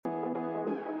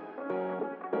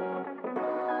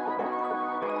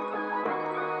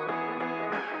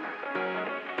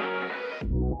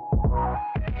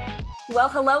Well,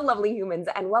 hello, lovely humans,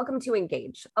 and welcome to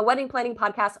Engage, a wedding planning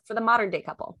podcast for the modern day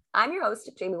couple. I'm your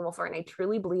host, Jamie Wolfer, and I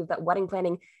truly believe that wedding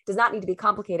planning does not need to be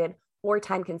complicated or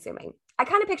time consuming. I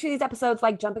kind of picture these episodes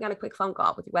like jumping on a quick phone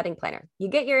call with your wedding planner. You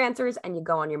get your answers and you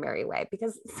go on your merry way,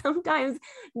 because sometimes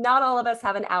not all of us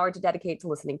have an hour to dedicate to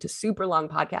listening to super long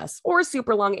podcasts or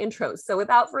super long intros. So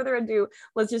without further ado,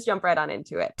 let's just jump right on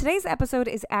into it. Today's episode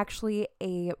is actually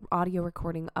a audio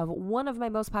recording of one of my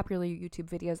most popular YouTube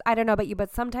videos. I don't know about you,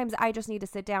 but sometimes I just need to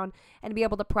sit down and be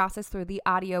able to process through the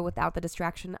audio without the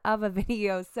distraction of a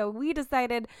video. So we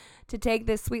decided to take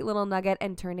this sweet little nugget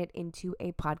and turn it into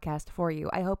a podcast for you.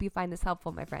 I hope you find this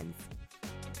helpful, my friends.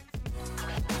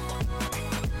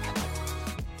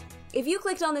 If you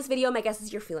clicked on this video, my guess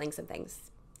is you're feeling some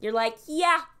things. You're like,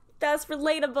 yeah, that's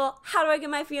relatable. How do I get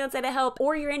my fiance to help?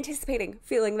 Or you're anticipating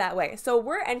feeling that way. So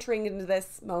we're entering into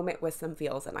this moment with some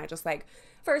feels, and I just like,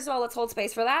 first of all, let's hold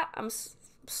space for that. I'm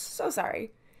so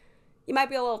sorry. You might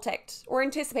be a little ticked or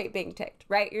anticipate being ticked,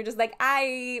 right? You're just like,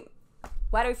 why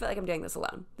do I feel like I'm doing this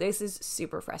alone? This is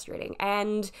super frustrating.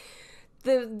 And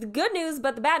the good news,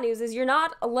 but the bad news is you're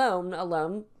not alone.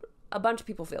 A bunch of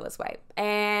people feel this way.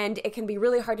 And it can be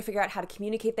really hard to figure out how to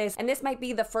communicate this. And this might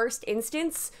be the first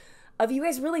instance of you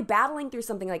guys really battling through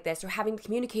something like this or having to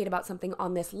communicate about something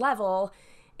on this level.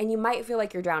 And you might feel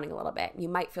like you're drowning a little bit. You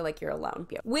might feel like you're alone.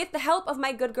 With the help of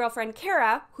my good girlfriend,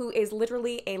 Kara, who is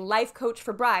literally a life coach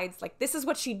for brides, like this is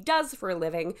what she does for a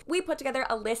living, we put together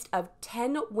a list of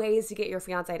 10 ways to get your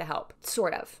fiance to help,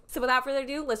 sort of. So without further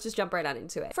ado, let's just jump right on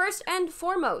into it. First and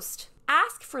foremost,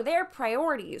 ask for their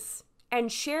priorities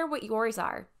and share what yours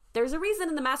are. There's a reason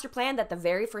in the master plan that the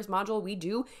very first module we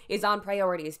do is on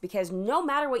priorities, because no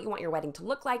matter what you want your wedding to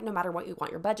look like, no matter what you want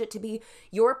your budget to be,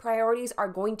 your priorities are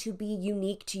going to be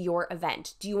unique to your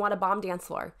event. Do you want a bomb dance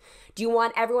floor? Do you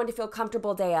want everyone to feel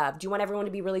comfortable day of? Do you want everyone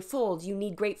to be really full? Do you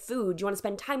need great food? Do you want to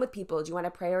spend time with people? Do you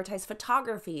want to prioritize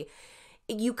photography?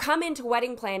 You come into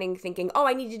wedding planning thinking, oh,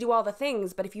 I need to do all the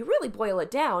things. But if you really boil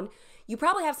it down, you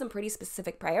probably have some pretty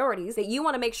specific priorities that you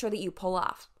want to make sure that you pull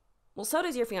off. Well, so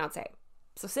does your fiance.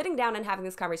 So sitting down and having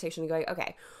this conversation and going,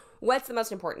 okay, what's the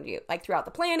most important to you? Like throughout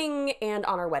the planning and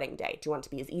on our wedding day. Do you want it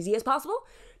to be as easy as possible?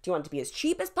 Do you want it to be as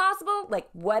cheap as possible? Like,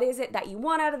 what is it that you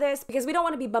want out of this? Because we don't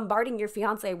want to be bombarding your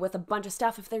fiance with a bunch of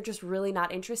stuff if they're just really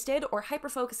not interested, or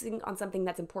hyper-focusing on something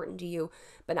that's important to you,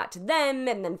 but not to them,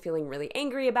 and then feeling really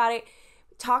angry about it.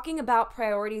 Talking about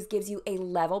priorities gives you a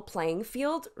level playing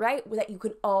field, right? That you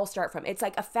can all start from. It's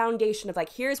like a foundation of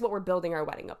like, here's what we're building our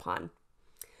wedding upon.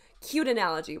 Cute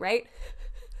analogy, right?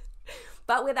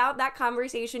 But without that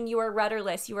conversation, you are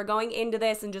rudderless. You are going into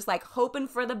this and just like hoping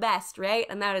for the best, right?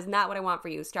 And that is not what I want for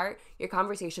you. Start your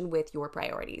conversation with your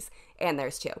priorities. And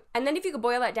there's two. And then if you could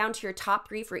boil that down to your top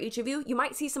 3 for each of you, you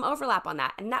might see some overlap on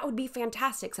that. And that would be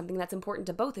fantastic, something that's important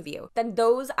to both of you. Then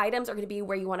those items are going to be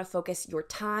where you want to focus your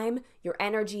time, your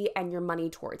energy, and your money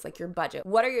towards, like your budget.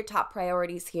 What are your top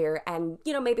priorities here? And,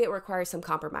 maybe it requires some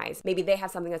compromise. Maybe they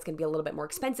have something that's going to be a little bit more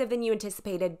expensive than you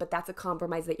anticipated, but that's a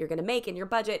compromise that you're going to make in your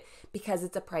budget because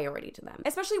it's a priority to them.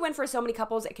 Especially when for so many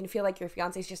couples, it can feel like your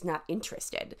fiance's just not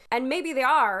interested. And maybe they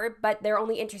are, but they're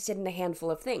only interested in a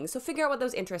handful of things. So figure out what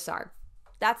those interests are.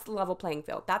 That's the level playing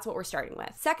field. That's what we're starting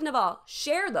with. Second of all,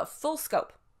 share the full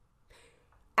scope.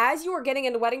 As you are getting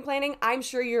into wedding planning, I'm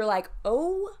sure you're like,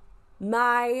 oh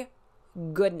my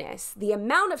goodness, the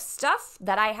amount of stuff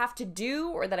that I have to do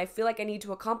or that I feel like I need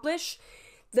to accomplish,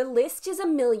 the list is a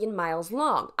million miles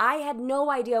long. I had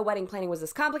no idea wedding planning was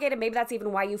this complicated. Maybe that's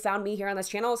even why you found me here on this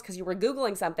channel, is because you were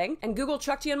Googling something and Google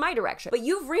chucked you in my direction. But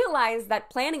you've realized that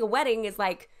planning a wedding is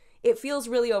like, it feels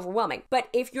really overwhelming. But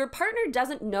if your partner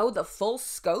doesn't know the full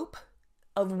scope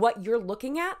of what you're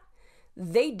looking at,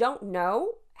 they don't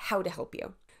know how to help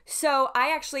you. So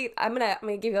I'm gonna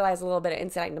give you guys a little bit of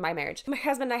insight into my marriage. My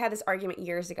husband and I had this argument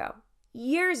years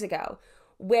ago,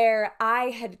 where I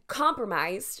had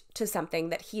compromised to something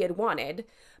that he had wanted,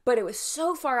 but it was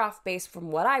so far off base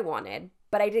from what I wanted,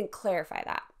 but I didn't clarify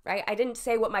that. Right? I didn't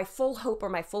say what my full hope or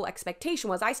my full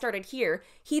expectation was. I started here.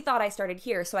 He thought I started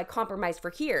here, so I compromised for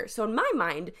here. So in my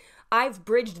mind, I've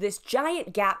bridged this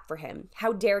giant gap for him.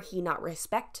 How dare he not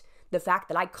respect the fact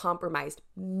that I compromised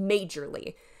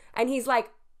majorly? And he's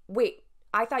like, wait,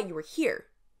 I thought you were here.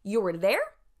 You were there?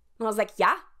 And I was like,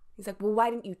 yeah. He's like, well, why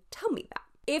didn't you tell me that?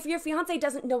 If your fiance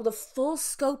doesn't know the full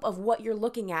scope of what you're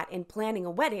looking at in planning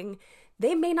a wedding,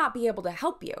 they may not be able to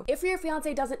help you. If your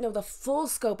fiance doesn't know the full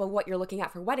scope of what you're looking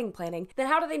at for wedding planning, then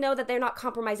how do they know that they're not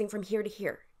compromising from here to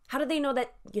here? How do they know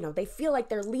that, they feel like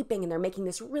they're leaping and they're making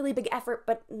this really big effort,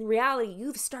 but in reality,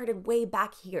 you've started way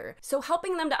back here. So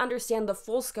helping them to understand the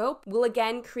full scope will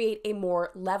again create a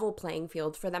more level playing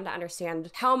field for them to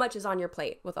understand how much is on your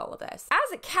plate with all of this.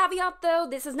 As a caveat though,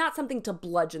 this is not something to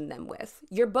bludgeon them with.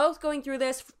 You're both going through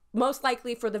this most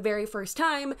likely for the very first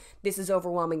time. This is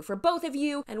overwhelming for both of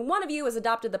you, and one of you has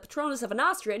adopted the Patronus of an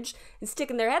ostrich and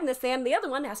sticking their head in the sand, the other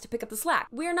one has to pick up the slack.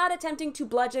 We're not attempting to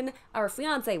bludgeon our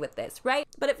fiancé with this, right?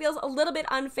 But it feels a little bit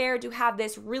unfair to have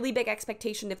this really big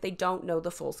expectation if they don't know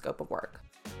the full scope of work.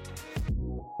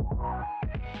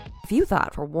 If you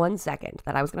thought for 1 second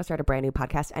that I was going to start a brand new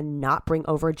podcast and not bring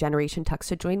over Generation Tux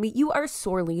to join me, you are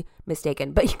sorely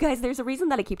mistaken. But you guys, there's a reason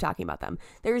that I keep talking about them.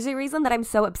 There's a reason that I'm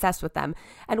so obsessed with them.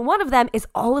 And one of them is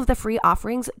all of the free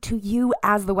offerings to you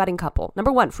as the wedding couple.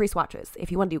 Number one, free swatches. If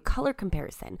you want to do color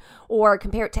comparison or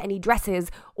compare it to any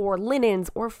dresses or linens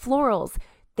or florals,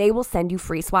 they will send you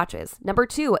free swatches. Number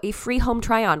two, a free home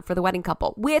try-on for the wedding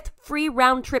couple with free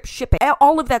round trip shipping.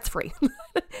 All of that's free.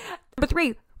 Number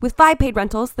three, with 5 paid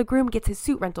rentals, the groom gets his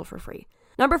suit rental for free.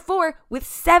 Number 4, with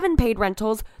 7 paid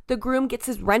rentals, the groom gets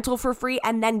his rental for free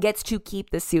and then gets to keep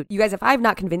the suit. You guys, if I've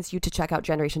not convinced you to check out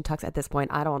Generation Tux at this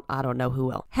point, I don't know who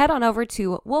will. Head on over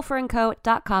to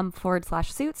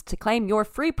wolferandco.com/suits to claim your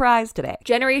free prize today.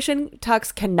 Generation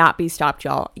Tux cannot be stopped,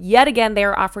 y'all. Yet again, they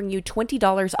are offering you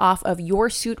 $20 off of your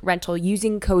suit rental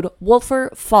using code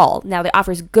WOLFERFALL. Now, the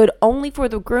offer is good only for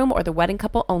the groom or the wedding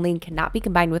couple only and cannot be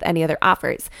combined with any other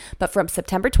offers. But from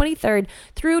September 23rd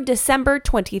through December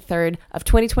 23rd of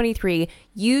 2023,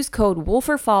 use code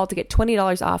WOLFERFALL to get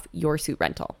 $20 off your suit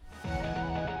rental.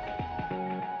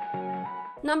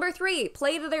 Number 3,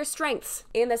 play to their strengths.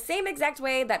 In the same exact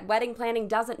way that wedding planning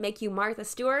doesn't make you Martha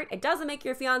Stewart, it doesn't make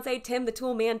your fiance Tim the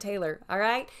Tool Man Taylor, all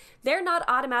right? They're not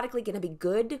automatically going to be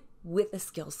good with a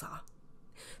skill saw.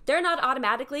 They're not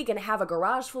automatically going to have a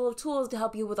garage full of tools to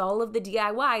help you with all of the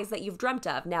DIYs that you've dreamt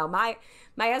of. Now, my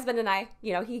husband and I,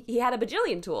 he had a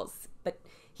bajillion tools, but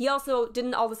he also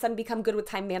didn't all of a sudden become good with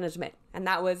time management. And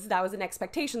that was an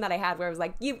expectation that I had where I was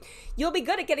like, you'll be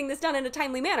good at getting this done in a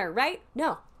timely manner, right?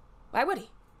 No. Why would he?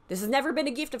 This has never been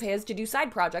a gift of his to do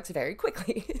side projects very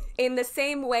quickly. In the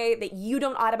same way that you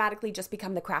don't automatically just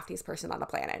become the craftiest person on the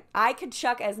planet. I could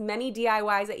chuck as many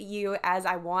DIYs at you as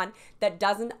I want. That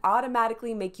doesn't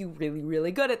automatically make you really,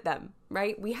 really good at them,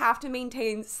 right? We have to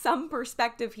maintain some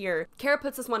perspective here. Kara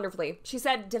puts this wonderfully. She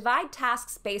said, divide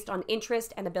tasks based on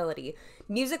interest and ability.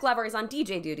 Music lover is on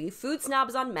DJ duty, food snob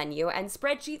is on menu, and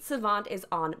spreadsheet savant is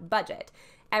on budget.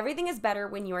 Everything is better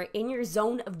when you are in your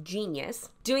zone of genius,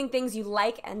 doing things you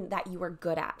like and that you are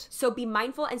good at. So be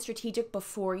mindful and strategic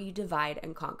before you divide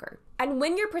and conquer. And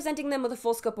when you're presenting them with a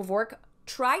full scope of work,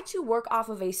 try to work off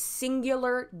of a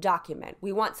singular document.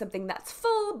 We want something that's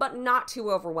full, but not too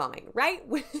overwhelming, right?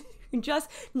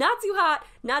 Just not too hot,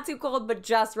 not too cold, but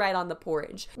just right on the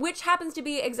porridge, which happens to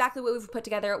be exactly what we've put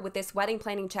together with this wedding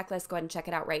planning checklist. Go ahead and check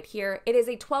it out right here. It is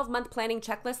a 12-month planning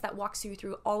checklist that walks you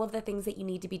through all of the things that you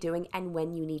need to be doing and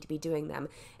when you need to be doing them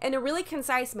in a really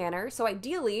concise manner. So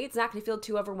ideally, it's not going to feel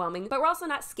too overwhelming, but we're also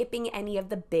not skipping any of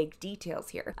the big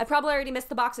details here. I probably already missed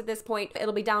the box at this point.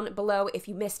 It'll be down below if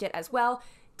you missed it as well.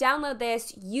 Download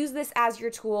this, use this as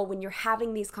your tool when you're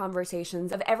having these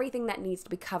conversations of everything that needs to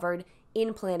be covered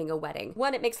in planning a wedding.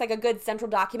 One, it makes like a good central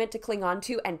document to cling on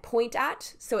to and point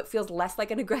at, so it feels less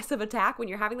like an aggressive attack when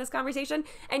you're having this conversation.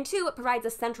 And 2, it provides a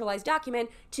centralized document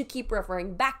to keep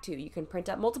referring back to. You can print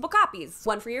up multiple copies,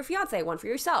 one for your fiance, one for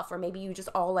yourself, or maybe you just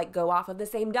all like go off of the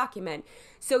same document.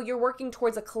 So you're working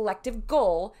towards a collective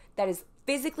goal that is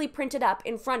physically printed up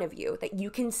in front of you that you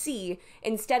can see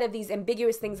instead of these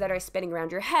ambiguous things that are spinning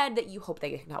around your head that you hope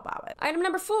they can help out with. Item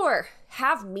number 4,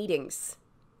 have meetings.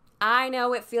 I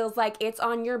know it feels like it's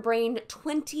on your brain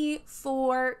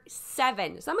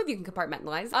 24/7. Some of you can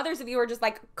compartmentalize. Others of you are just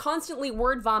like constantly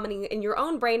word vomiting in your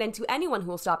own brain and to anyone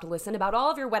who will stop to listen about all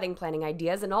of your wedding planning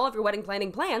ideas and all of your wedding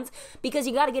planning plans because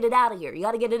you got to get it out of here. You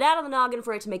got to get it out of the noggin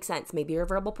for it to make sense. Maybe you're a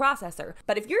verbal processor.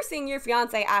 But if you're seeing your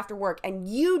fiance after work and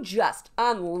you just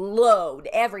unload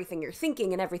everything you're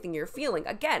thinking and everything you're feeling,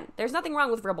 again, there's nothing wrong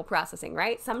with verbal processing,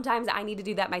 right? Sometimes I need to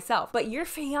do that myself. But your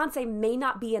fiance may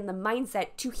not be in the mindset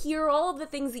to hear all of the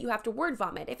things that you have to word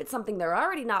vomit if it's something they're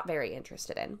already not very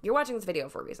interested in. You're watching this video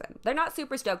for a reason. They're not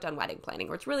super stoked on wedding planning,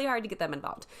 or it's really hard to get them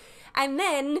involved. And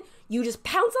then you just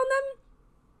pounce on them.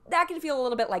 That can feel a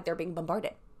little bit like they're being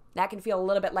bombarded. That can feel a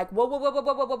little bit like, whoa.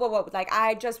 Like,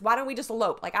 why don't we just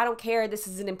elope? Like, I don't care. This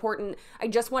isn't important. I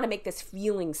just want to make this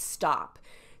feeling stop.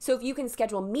 So if you can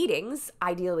schedule meetings,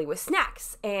 ideally with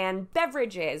snacks and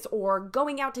beverages or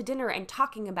going out to dinner and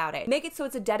talking about it, make it so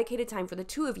it's a dedicated time for the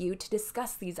two of you to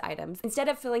discuss these items instead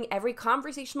of filling every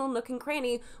conversational nook and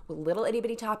cranny with little itty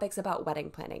bitty topics about wedding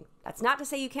planning. That's not to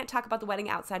say you can't talk about the wedding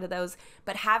outside of those,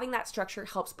 but having that structure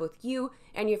helps both you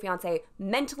and your fiance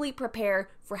mentally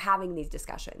prepare for having these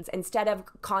discussions instead of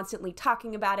constantly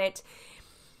talking about it.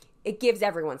 It gives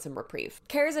everyone some reprieve.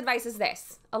 Kara's advice is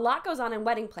this: a lot goes on in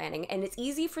wedding planning, and it's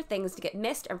easy for things to get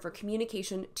missed and for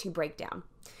communication to break down.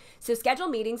 So schedule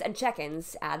meetings and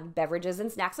check-ins, add beverages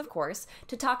and snacks of course,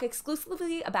 to talk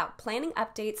exclusively about planning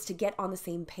updates to get on the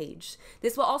same page.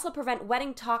 This will also prevent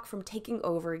wedding talk from taking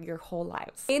over your whole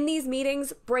lives. In these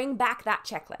meetings, bring back that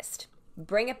checklist.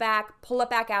 Bring it back, pull it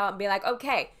back out, and be like,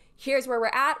 okay, here's where we're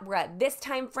at this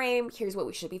time frame, here's what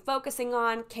we should be focusing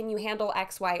on, can you handle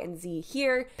X, Y, and Z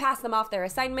here? Pass them off their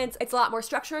assignments. It's a lot more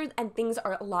structured and things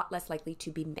are a lot less likely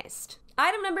to be missed.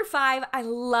 Item number 5, I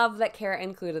love that Kara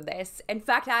included this. In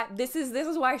fact, this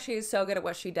is why she is so good at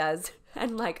what she does.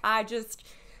 And like,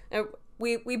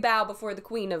 we bow before the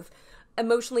queen of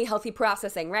emotionally healthy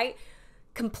processing, right?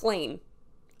 Complain.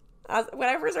 When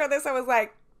I first read this, I was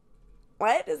like,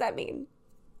 what does that mean?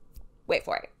 Wait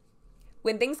for it.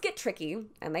 When things get tricky,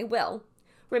 and they will,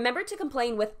 remember to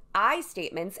complain with I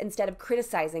statements instead of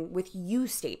criticizing with you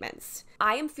statements.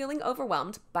 I am feeling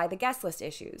overwhelmed by the guest list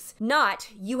issues, not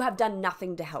you have done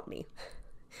nothing to help me.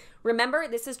 Remember,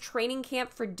 this is training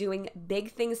camp for doing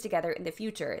big things together in the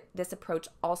future. This approach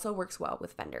also works well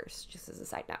with vendors, just as a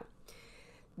side note.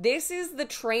 This is the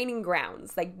training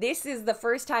grounds. Like, this is the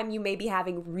first time you may be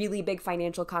having really big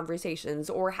financial conversations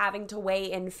or having to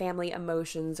weigh in family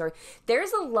emotions, or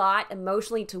there's a lot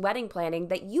emotionally to wedding planning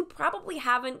that you probably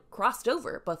haven't crossed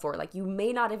over before. Like, you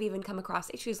may not have even come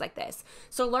across issues like this.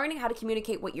 So learning how to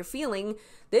communicate what you're feeling,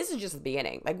 this is just the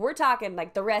beginning. Like, we're talking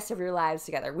like the rest of your lives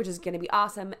together, which is going to be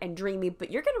awesome and dreamy,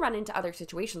 but you're going to run into other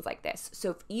situations like this.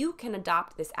 So if you can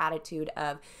adopt this attitude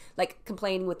of like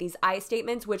complaining with these I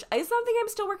statements, which is something I'm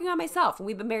still working on myself, and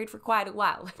we've been married for quite a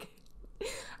while.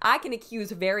 I can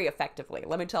accuse very effectively,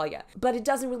 let me tell you. But it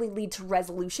doesn't really lead to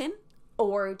resolution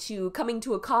or to coming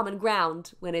to a common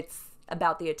ground when it's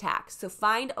about the attack. So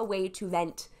find a way to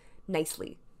vent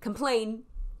nicely. Complain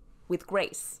with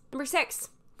grace. Number 6,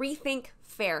 rethink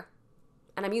fair.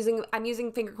 And I'm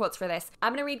using finger quotes for this.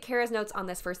 I'm going to read Kara's notes on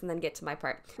this first and then get to my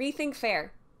part. Rethink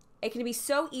fair. It can be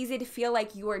so easy to feel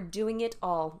like you are doing it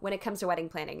all when it comes to wedding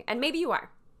planning, and maybe you are.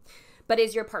 But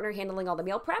is your partner handling all the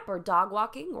meal prep or dog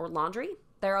walking or laundry?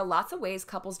 There are lots of ways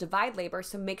couples divide labor,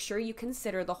 so make sure you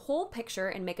consider the whole picture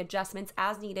and make adjustments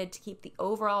as needed to keep the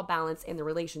overall balance in the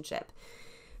relationship.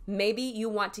 Maybe you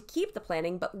want to keep the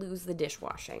planning but lose the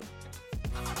dishwashing.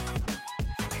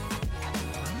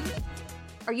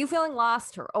 Are you feeling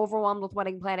lost or overwhelmed with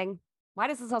wedding planning? Why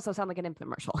does this also sound like an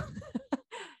infomercial?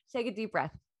 Take a deep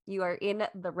breath. You are in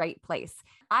the right place.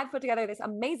 I've put together this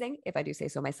amazing, if I do say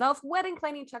so myself, wedding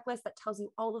planning checklist that tells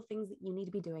you all the things that you need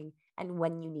to be doing and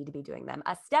when you need to be doing them.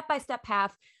 A step-by-step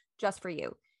path just for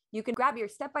you. You can grab your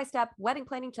step-by-step wedding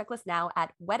planning checklist now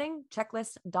at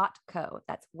weddingchecklist.co.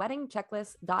 That's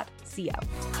weddingchecklist.co.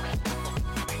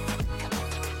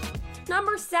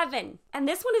 Number 7, and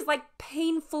this one is like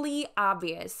painfully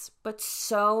obvious, but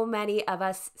so many of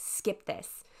us skip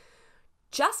this.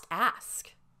 Just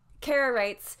ask. Kara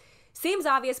writes, seems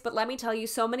obvious, but let me tell you,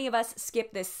 so many of us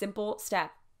skip this simple step.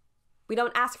 We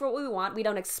don't ask for what we want. We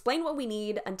don't explain what we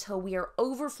need until we are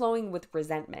overflowing with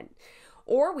resentment.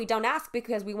 Or we don't ask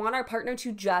because we want our partner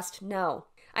to just know.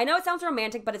 I know it sounds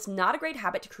romantic, but it's not a great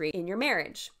habit to create in your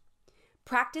marriage.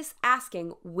 Practice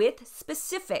asking with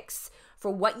specifics for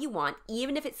what you want,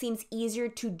 even if it seems easier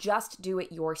to just do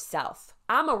it yourself.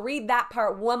 I'm gonna read that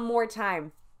part one more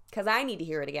time because I need to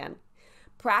hear it again.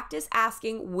 Practice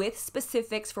asking with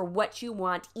specifics for what you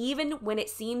want, even when it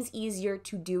seems easier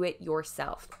to do it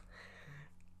yourself.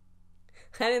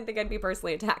 I didn't think I'd be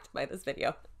personally attacked by this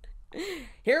video.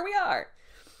 Here we are.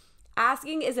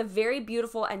 Asking is a very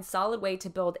beautiful and solid way to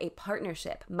build a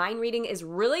partnership. Mind reading is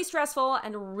really stressful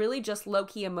and really just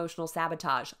low-key emotional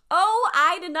sabotage. Oh,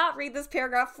 I did not read this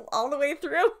paragraph all the way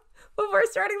through before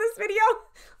starting this video.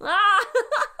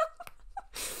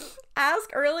 Ask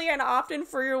early and often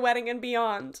for your wedding and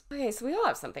beyond. Okay, so we all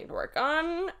have something to work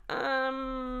on.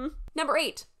 Number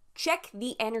 8, check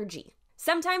the energy.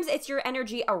 Sometimes it's your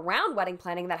energy around wedding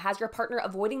planning that has your partner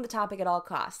avoiding the topic at all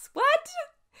costs. What?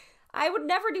 I would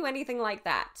never do anything like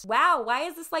that. Wow, why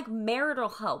is this like marital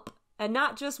help and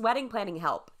not just wedding planning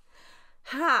help?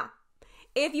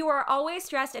 If you are always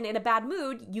stressed and in a bad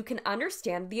mood, you can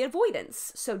understand the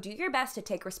avoidance. So do your best to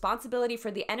take responsibility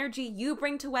for the energy you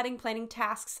bring to wedding planning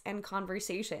tasks and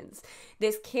conversations.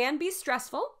 This can be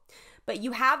stressful, but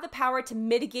you have the power to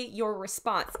mitigate your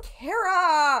response.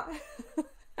 Kara!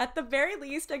 At the very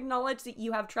least, acknowledge that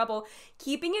you have trouble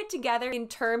keeping it together in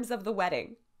terms of the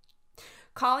wedding.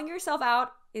 Calling yourself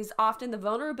out is often the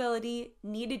vulnerability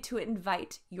needed to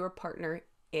invite your partner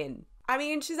in. I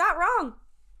mean, she's not wrong.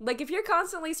 Like, if you're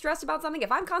constantly stressed about something,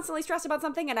 if I'm constantly stressed about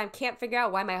something and I can't figure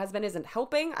out why my husband isn't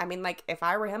helping, I mean, like, if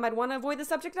I were him, I'd want to avoid the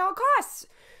subject at all costs.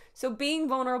 So being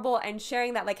vulnerable and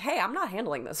sharing that, like, hey, I'm not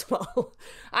handling this well.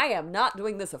 I am not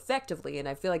doing this effectively. And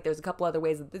I feel like there's a couple other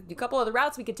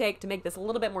routes we could take to make this a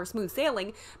little bit more smooth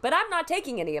sailing, but I'm not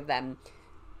taking any of them.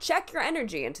 Check your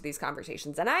energy into these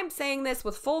conversations. And I'm saying this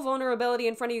with full vulnerability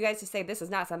in front of you guys to say this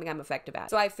is not something I'm effective at.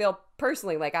 So I feel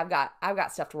personally like I've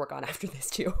got stuff to work on after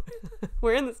this too.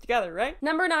 We're in this together, right?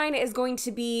 Number 9 is going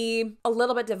to be a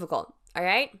little bit difficult, all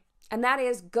right? And that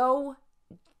is go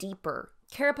deeper.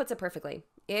 Kara puts it perfectly.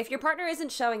 If your partner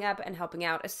isn't showing up and helping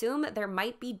out, assume that there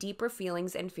might be deeper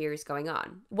feelings and fears going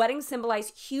on. Weddings symbolize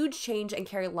huge change and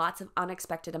carry lots of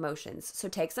unexpected emotions, so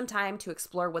take some time to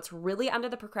explore what's really under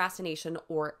the procrastination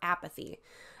or apathy.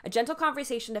 A gentle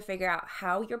conversation to figure out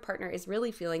how your partner is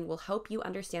really feeling will help you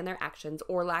understand their actions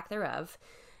or lack thereof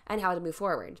and how to move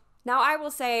forward. Now, I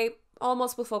will say,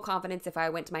 almost with full confidence, if I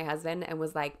went to my husband and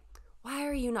was like, why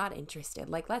are you not interested?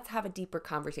 Like, let's have a deeper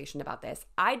conversation about this.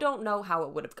 I don't know how it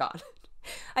would have gone.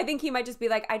 I think he might just be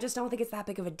like, I just don't think it's that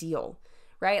big of a deal,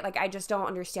 right? Like, I just don't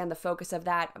understand the focus of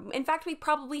that. In fact, we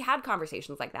probably had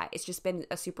conversations like that. It's just been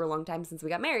a super long time since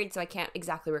we got married, so I can't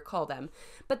exactly recall them.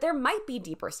 But there might be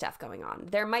deeper stuff going on.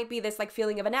 There might be this like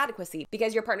feeling of inadequacy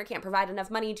because your partner can't provide enough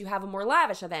money to have a more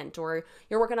lavish event, or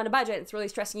you're working on a budget, it's really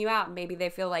stressing you out, and maybe they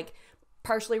feel like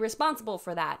partially responsible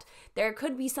for that. There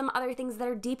could be some other things that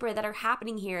are deeper that are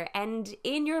happening here. And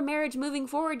in your marriage moving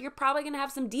forward, you're probably going to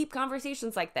have some deep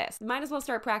conversations like this. Might as well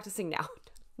start practicing now.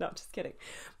 No, just kidding.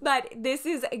 But this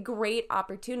is a great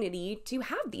opportunity to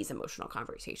have these emotional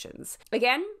conversations.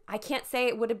 Again, I can't say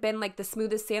it would have been like the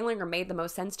smoothest sailing or made the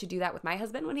most sense to do that with my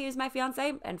husband when he was my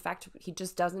fiance. In fact, he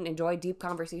just doesn't enjoy deep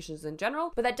conversations in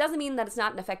general. But that doesn't mean that it's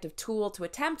not an effective tool to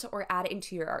attempt or add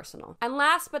into your arsenal. And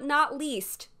last but not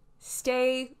least,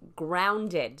 stay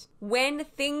grounded. When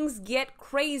things get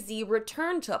crazy,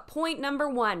 return to point number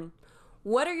 1.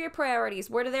 What are your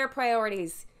priorities? What are their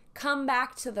priorities? Come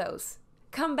back to those.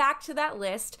 Come back to that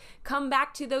list. Come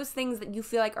back to those things that you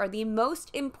feel like are the most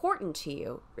important to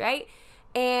you, right?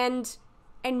 And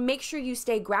make sure you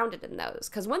stay grounded in those.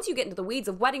 Because once you get into the weeds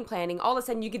of wedding planning, all of a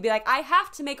sudden you could be like, I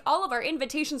have to make all of our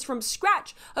invitations from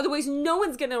scratch. Otherwise, no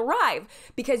one's going to arrive.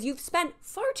 Because you've spent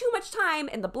far too much time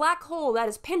in the black hole that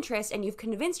is Pinterest, and you've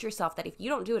convinced yourself that if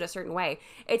you don't do it a certain way,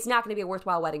 it's not going to be a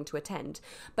worthwhile wedding to attend.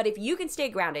 But if you can stay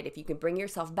grounded, if you can bring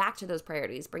yourself back to those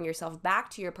priorities, bring yourself back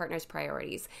to your partner's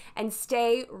priorities, and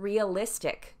stay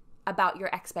realistic about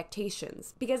your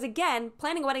expectations. Because again,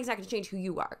 planning a wedding is not going to change who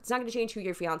you are. It's not going to change who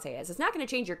your fiance is. It's not going to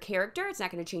change your character. It's not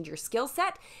going to change your skill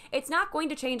set. It's not going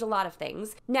to change a lot of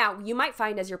things. Now, you might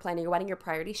find as you're planning a wedding, your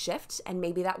priorities shift, and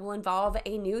maybe that will involve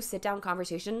a new sit-down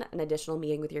conversation, an additional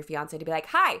meeting with your fiance to be like,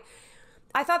 hi,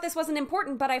 I thought this wasn't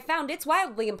important, but I found it's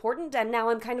wildly important, and now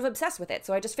I'm kind of obsessed with it.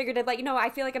 So I just figured I'd let you know, I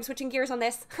feel like I'm switching gears on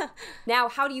this. Now,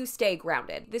 how do you stay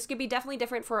grounded? This could be definitely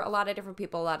different for a lot of different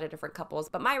people, a lot of different couples,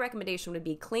 but my recommendation would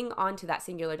be cling on to that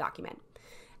singular document.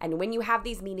 And when you have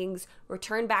these meetings,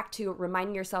 return back to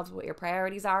reminding yourselves what your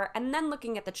priorities are, and then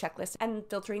looking at the checklist and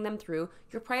filtering them through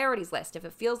your priorities list. If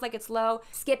it feels like it's low,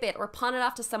 skip it or pawn it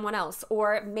off to someone else,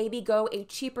 or maybe go a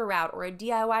cheaper route or a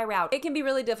DIY route. It can be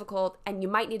really difficult, and you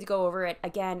might need to go over it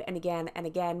again and again and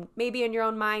again, maybe in your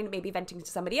own mind, maybe venting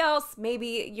to somebody else.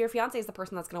 Maybe your fiance is the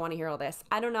person that's going to want to hear all this.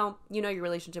 I don't know. You know your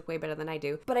relationship way better than I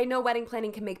do. But I know wedding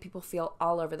planning can make people feel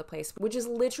all over the place, which is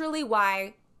literally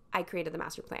why I created the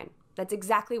master plan. That's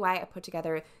exactly why I put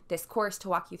together this course to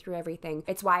walk you through everything.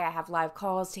 It's why I have live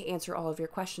calls to answer all of your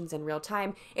questions in real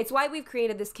time. It's why we've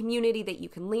created this community that you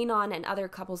can lean on and other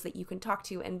couples that you can talk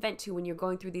to and vent to when you're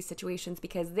going through these situations,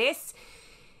 because this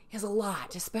is a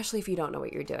lot, especially if you don't know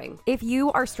what you're doing. If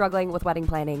you are struggling with wedding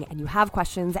planning and you have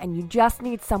questions and you just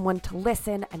need someone to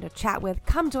listen and to chat with,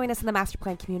 come join us in the Master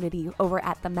Plan community over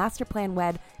at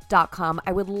themasterplanwed.com.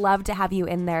 I would love to have you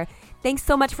in there. Thanks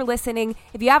so much for listening.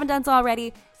 If you haven't done so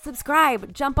already,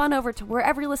 subscribe, jump on over to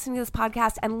wherever you're listening to this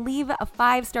podcast and leave a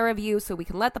 5-star review so we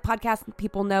can let the podcast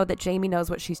people know that Jamie knows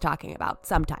what she's talking about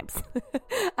sometimes.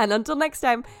 And until next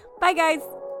time, bye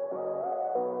guys.